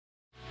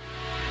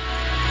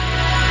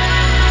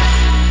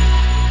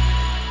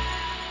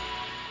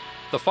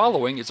The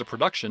following is a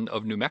production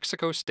of New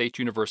Mexico State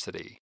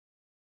University.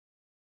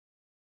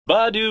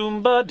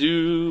 Ba-doom,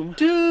 ba-doom,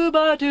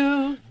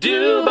 do-ba-doo,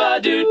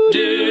 do-ba-doo,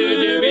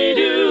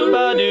 do-doo-be-doo,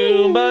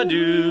 ba-doom,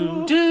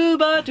 ba-doo,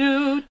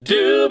 do-ba-doo,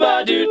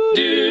 do-ba-doo,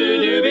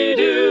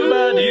 do-doo-be-doo,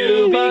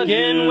 ba-doo,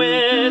 begin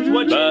with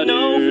what you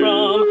know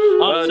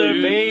from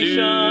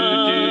observation,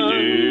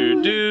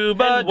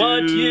 and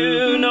what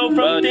you know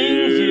from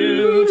things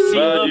you've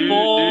seen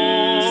before.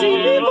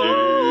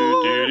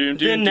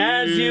 Then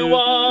as you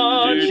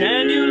watch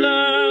and you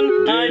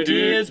learn,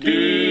 ideas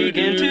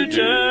begin to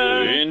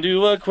turn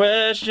into a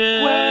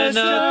question,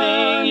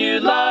 nothing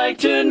you'd like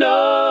to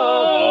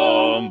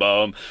know.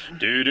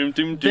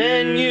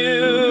 Then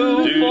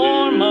you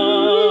form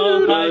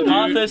a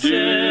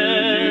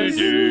hypothesis,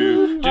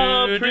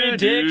 a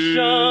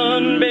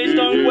prediction based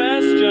on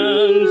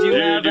questions you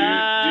have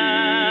asked.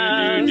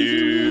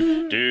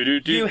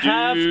 You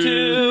have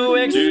to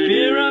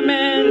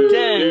experiment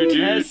and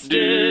test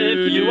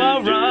if you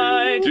are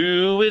right.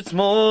 It's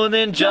more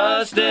than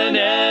just an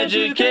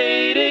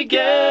educated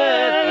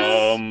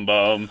guess.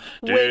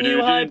 When you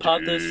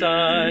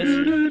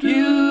hypothesize,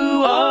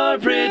 you are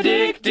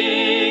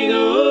predicting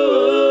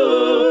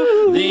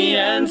the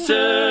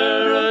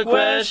answer, a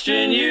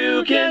question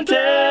you can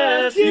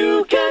test.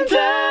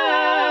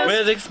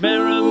 With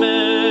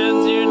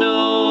experiments, you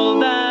know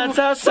that's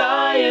how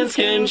science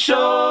can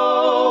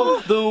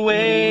show the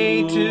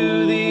way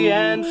to the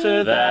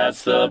answer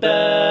that's the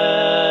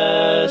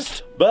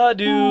best.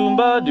 Ba-doom,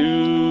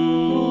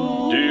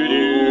 ba-doo,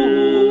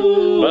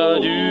 doo-doo,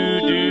 ba-doo,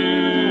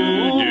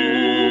 doo-doo,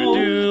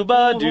 doo,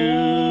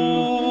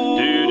 ba-doo,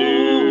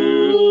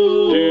 doo-doo,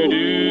 doo-doo,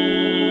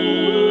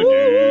 doo-doo.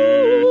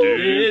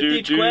 With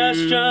each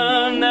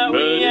question that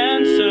we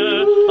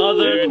answer,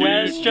 other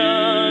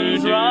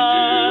questions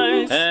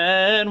rise.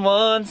 And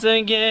once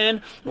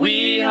again,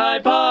 we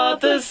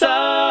hypothesize.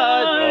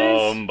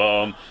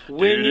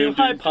 When you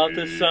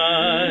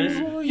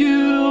hypothesize,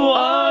 you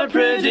are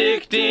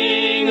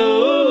predicting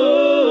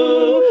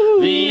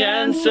the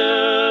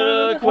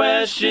answer, a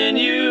question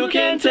you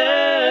can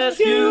test.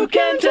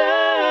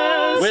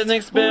 With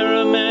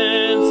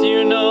experiments,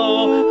 you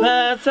know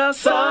that's how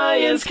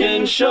science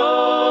can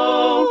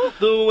show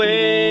the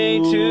way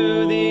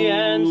to the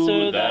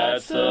answer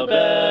that's the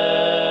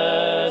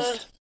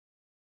best.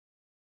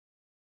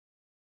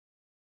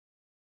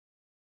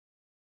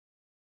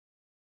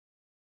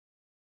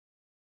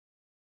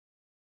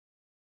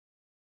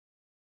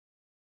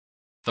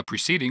 The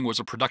preceding was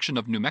a production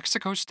of New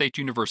Mexico State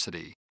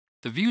University.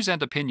 The views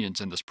and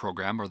opinions in this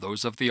program are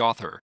those of the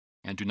author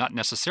and do not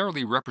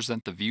necessarily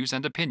represent the views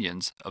and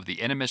opinions of the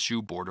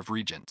NMSU Board of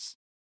Regents.